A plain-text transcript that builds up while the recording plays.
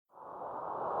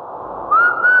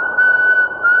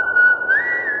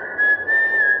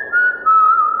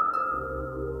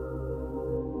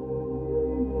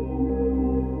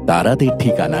তারাদের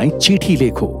ঠিকানায় চিঠি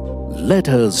লেখো,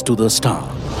 letters to the star,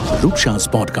 Roopsha's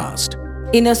podcast.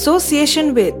 In association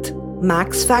with Max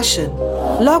Fashion.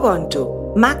 Log on to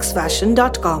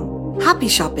maxfashion.com. Happy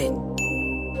shopping.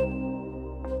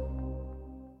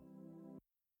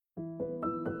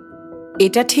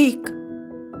 এটা ঠিক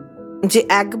যে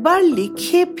একবার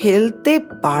লিখে ফেলতে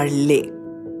পারলে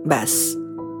ব্যাস,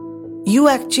 you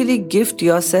actually gift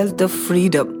yourself the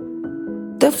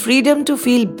freedom to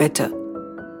feel better,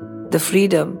 the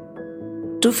freedom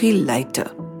to feel lighter.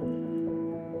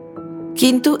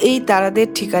 কিন্তু এই তারাদের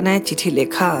ঠিকানায় চিঠি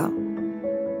লেখা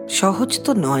সহজ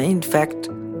তো নয়। ইনফ্যাক্ট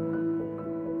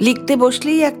লিখতে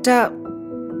বসলেই একটা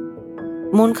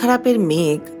মন খারাপের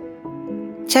মেঘ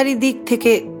চারিদিক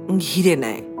থেকে ঘিরে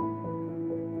নেয়।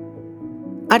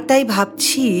 আর তাই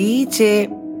ভাবছি যে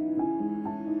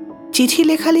চিঠি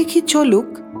লেখালেখি চলুক,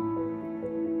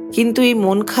 কিন্তু এই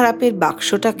মন খারাপের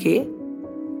বাক্সটাকে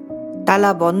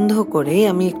তালা বন্ধ করে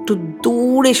আমি একটু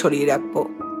দূরে সরিয়ে রাখবো।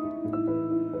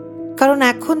 কারণ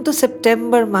এখন তো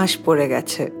সেপ্টেম্বর মাস পড়ে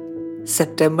গেছে।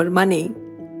 সেপ্টেম্বর মানেই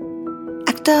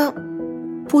একটা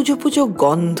পুজো পুজো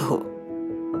গন্ধ।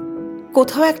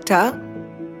 কোথাও একটা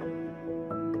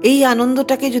এই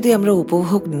আনন্দটাকে যদি আমরা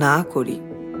উপভোগ না করি,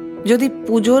 যদি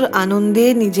পুজোর আনন্দে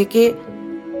নিজেকে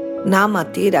না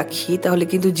মাতিয়ে রাখি, তাহলে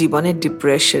কিন্তু জীবনের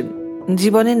ডিপ্রেশন,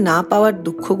 জীবনের না পাওয়ার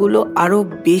দুঃখগুলো আরো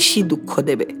বেশি দুঃখ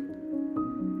দেবে।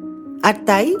 আর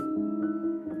তাই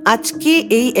আজকে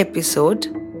এই এপিসোড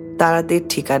তারাদের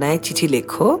ঠিকানায় চিঠি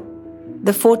লেখো,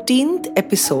 the 14th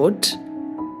episode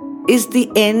is the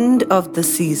end of the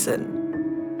season.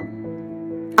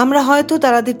 আমরা হয়তো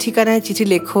তারাদের ঠিকানায় চিঠি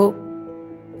লেখো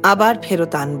আবার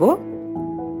ফেরত আনবো,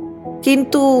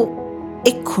 কিন্তু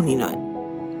এক্ষুনি নয়।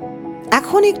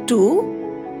 এখন একটু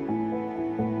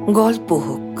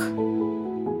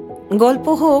গল্প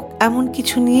হোক এমন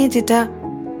কিছু নিয়ে যেটা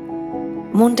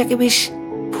মনটাকে বেশ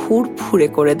ফুরফুরে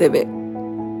করে দেবে।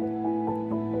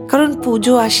 কারণ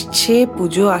পুজো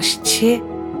আসছে,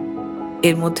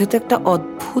 এর মধ্যে তো একটা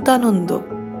অদ্ভুত আনন্দ।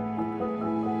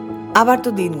 আবার তো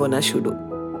দিন গোনা শুরু।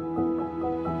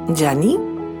 জানি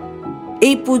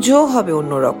এই পুজো হবে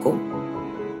অন্যরকম।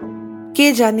 কে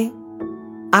জানে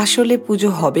আসলে পুজো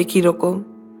হবে কিরকম?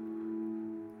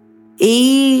 এই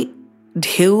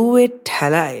ঢেউয়ের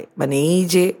ঠেলায়, মানে এই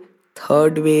যে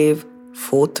থার্ড ওয়েভ,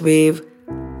 ফোর্থ ওয়েভ,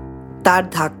 তার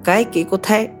ধাক্কায় কে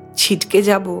কোথায় ছিটকে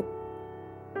যাব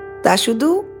তা শুধু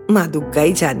মা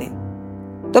দুর্গাই জানে।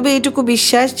 তবে এটুকু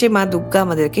বিশ্বাস যে মা দুর্গা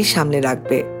আমাদেরকে সামনে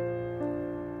রাখবে।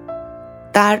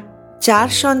 তার 4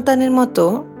 সন্তানের মতো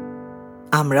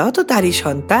আমরাও তো তারই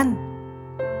সন্তান।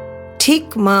 ঠিক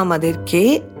মা আমাদেরকে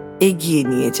এগিয়ে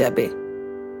নিয়ে যাবে,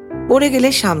 পড়ে গেলে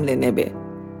সামলে নেবে।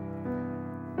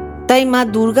 তাই মা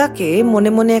দুর্গাকে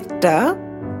মনে মনে একটা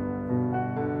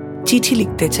চিঠি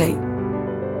লিখতে চাই,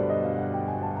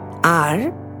 আর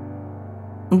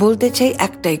বলতে চাই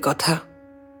একটাই কথা,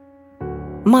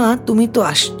 মা তুমি তো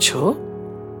আসছো,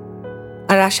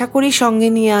 আর আশা করি সঙ্গে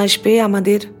নিয়ে আসবে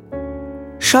আমাদের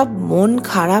সব মন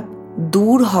খারাপ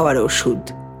দূর হওয়ার ওষুধ।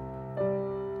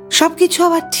 সবকিছু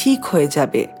আবার ঠিক হয়ে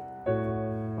যাবে,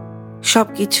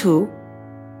 সবকিছু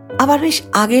আবার বেশ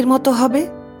আগের মতো হবে।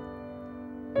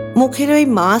 মুখের ওই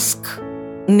মাস্ক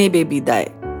নেবে বিদায়,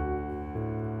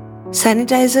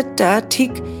 স্যানিটাইজারটা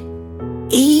ঠিক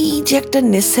এই যে একটা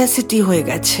নেসেসিটি হয়ে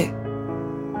গেছে,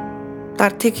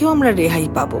 তার থেকেও আমরা রেহাই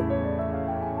পাবো।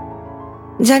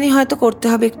 জানি হয়তো করতে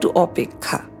হবে একটু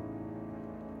অপেক্ষা,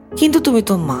 কিন্তু তুমি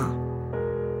তো মা,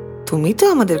 তুমি তো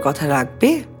আমাদের কথা রাখবে।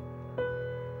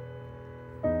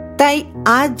 তাই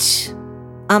আজ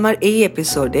আমার এই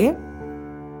এপিসোডে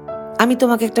আমি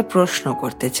তোমাকে একটা প্রশ্ন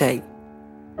করতে চাই।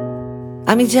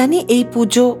 আমি জানি এই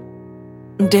পুজো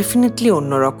ডেফিনেটলি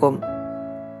অন্যরকম,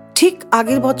 ঠিক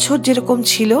আগের বছর যেরকম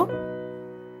ছিল,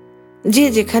 যে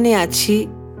যেখানে আছি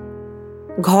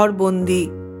ঘর বন্দি,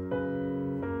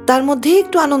 তার মধ্যে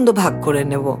একটু আনন্দ ভাগ করে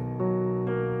নেব।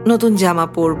 নতুন জামা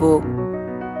পরব,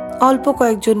 অল্প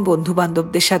কয়েকজন বন্ধু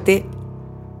বান্ধবদের সাথে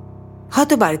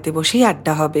হয়তো বাড়িতে বসেই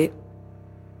আড্ডা হবে।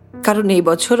 কারণ এই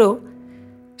বছরও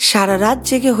সারা রাত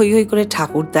জেগে হই হই করে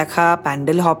ঠাকুর দেখা,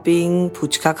 প্যান্ডেল হপিং,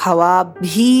 ফুচকা খাওয়া,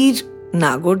 ভিড়,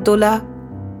 নাগরদোলা,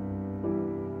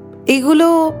 এগুলো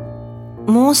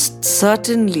মোস্ট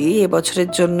সার্টেনলি এবছরের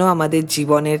জন্য আমাদের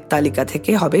জীবনের তালিকা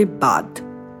থেকে হবে বাদ।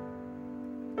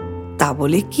 তা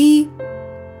বলে কি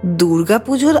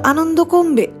দুর্গাপুজোর আনন্দ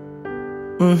কমবে?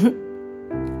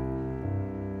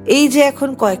 এই যে এখন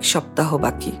কয়েক সপ্তাহ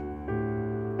বাকি,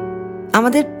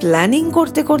 আমাদের প্ল্যানিং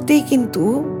করতে করতেই কিন্তু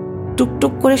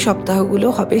টুকটুক করে সপ্তাহগুলো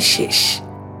হবে শেষ।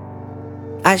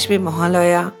 আসবে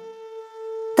মহালয়া,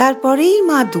 তারপরেই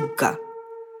মা দুর্গা।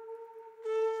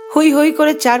 হই হই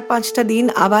করে 4-5টা দিন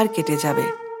আবার কেটে যাবে।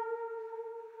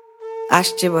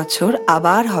 আসছে বছর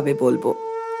আবার হবে বলবো।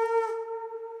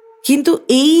 কিন্তু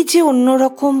এই যে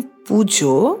অন্যরকম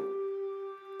পুজো,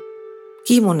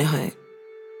 কি মনে হয়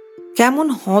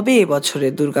কেমন হবে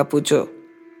এবছরের দুর্গাপুজো?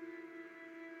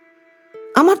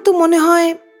 আমার তো মনে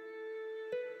হয়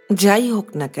যাই হোক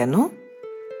না কেন,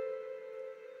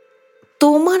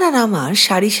 তোমার আর আমার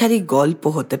সারি সারি গল্প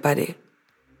হতে পারে।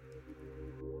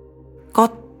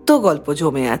 কত গল্প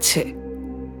জমে আছে,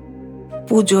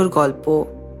 পুজোর গল্প,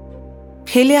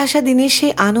 ফেলে আসা দিনের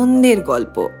সেই আনন্দের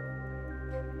গল্প।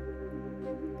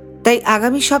 তাই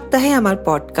আগামী সপ্তাহে আমার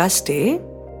পডকাস্টে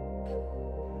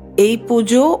এই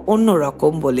পুজো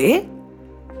অন্যরকম বলে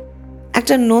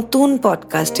একটা নতুন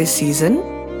পডকাস্টের সিজন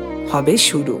হবে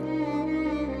শুরু।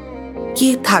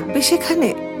 কি থাকবে সেখানে?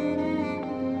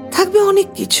 থাকবে অনেক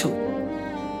কিছু।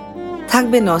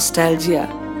 থাকবে নস্টালজিয়া,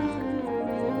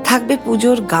 থাকবে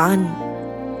পুজোর গান,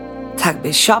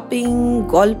 থাকবে শপিং,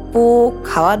 গল্প,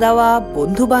 খাওয়া দাওয়া,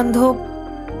 বন্ধু বান্ধব,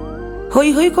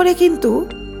 হই হই করে। কিন্তু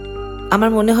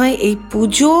আমার মনে হয় এই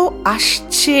পুজো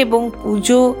আসছে এবং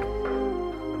পুজো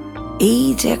এই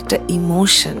যে একটা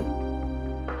ইমোশন,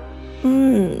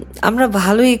 আমরা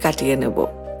ভালোই কাটিয়ে নেব।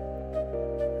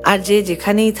 আর যে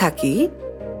যেখানেই থাকি,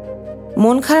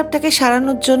 মন খারাপটাকে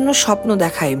সারানোর জন্য স্বপ্ন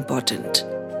দেখা ইম্পর্টেন্ট।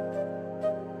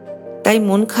 তাই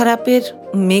মন খারাপের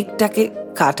মেঘটাকে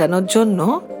কাটানোর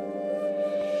জন্য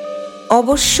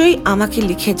অবশ্যই আমাকে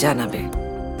লিখে জানাবে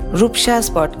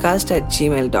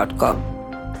roopshaspodcast@gmail.com।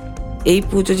 এই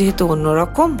পুজো যেহেতু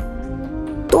অন্যরকম,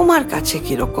 তোমার কাছে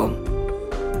কিরকম?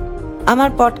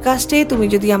 আমার পডকাস্টে তুমি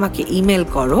যদি আমাকে ইমেল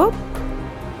করো,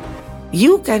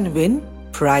 you can win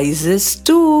prizes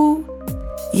too.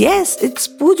 Yes, it's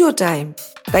Puja time.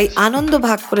 তাই আনন্দ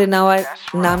ভাগ করে নেওয়ার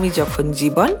নামই যখন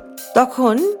জীবন,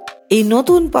 তখন এই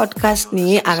নতুন পডকাস্ট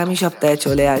নিয়ে আগামী সপ্তাহে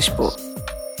চলে আসব।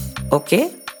 ওকে?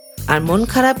 আর মন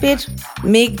খারাপের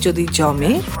মেঘ যদি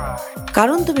জমে,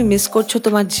 কারণ তুমি মিস করছো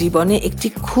তোমার জীবনে একটি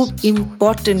খুব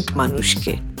ইম্পর্টেন্ট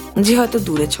মানুষকে, যে হয়তো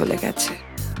দূরে চলে গেছে,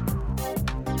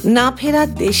 না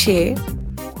ফেরার দেশে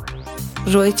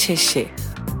রয়েছে সে,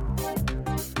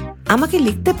 আমাকে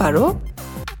লিখতে পারো।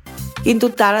 কিন্তু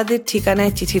তারাদের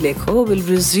ঠিকানায় চিঠি লেখো will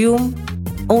resume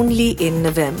only in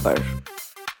November.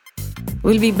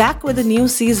 We'll be back with a new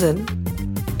season.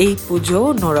 এই পুজো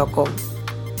অন্যরকম,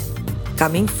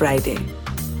 coming Friday.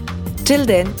 Till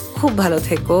then, খুব ভালো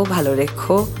থেকো, ভালো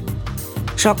রেখো,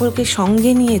 সকলকে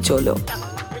সঙ্গে নিয়ে চলো।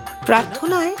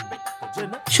 প্রার্থনায়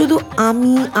শুধু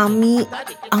আমি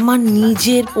আমার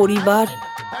নিজের পরিবার,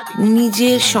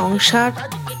 নিজের সংসার,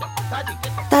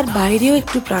 তার বাইরেও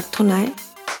একটু প্রার্থনায়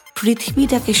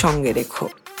পৃথিবীটাকে সঙ্গে রেখো।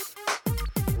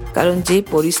 কারণ যে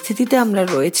পরিস্থিতিতে আমরা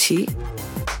রয়েছি,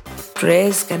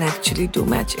 prayers can actually do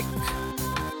magic.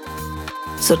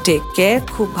 So take care,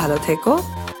 খুব ভালো থেকো,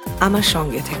 আমার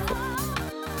সঙ্গে থেকো।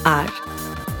 আর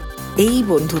এই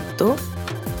বন্ধুত্ব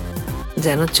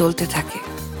যেন চলতে থাকে,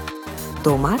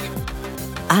 তোমার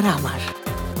আর আমার।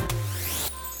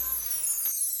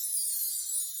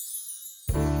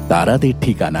 তারাদের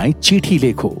ঠিকানায় চিঠি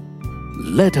লেখো,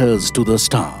 letters to the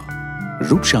star.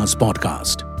 Roopsha's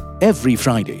podcast, every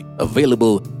Friday,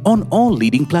 available on all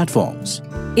leading platforms.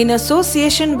 In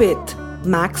association with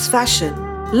Max Fashion,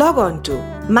 log on to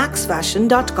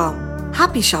maxfashion.com.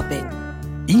 Happy shopping.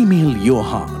 Email your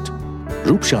heart,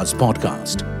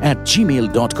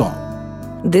 roopshaspodcast@gmail.com.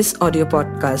 This audio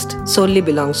podcast solely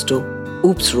belongs to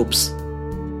Oops Roops.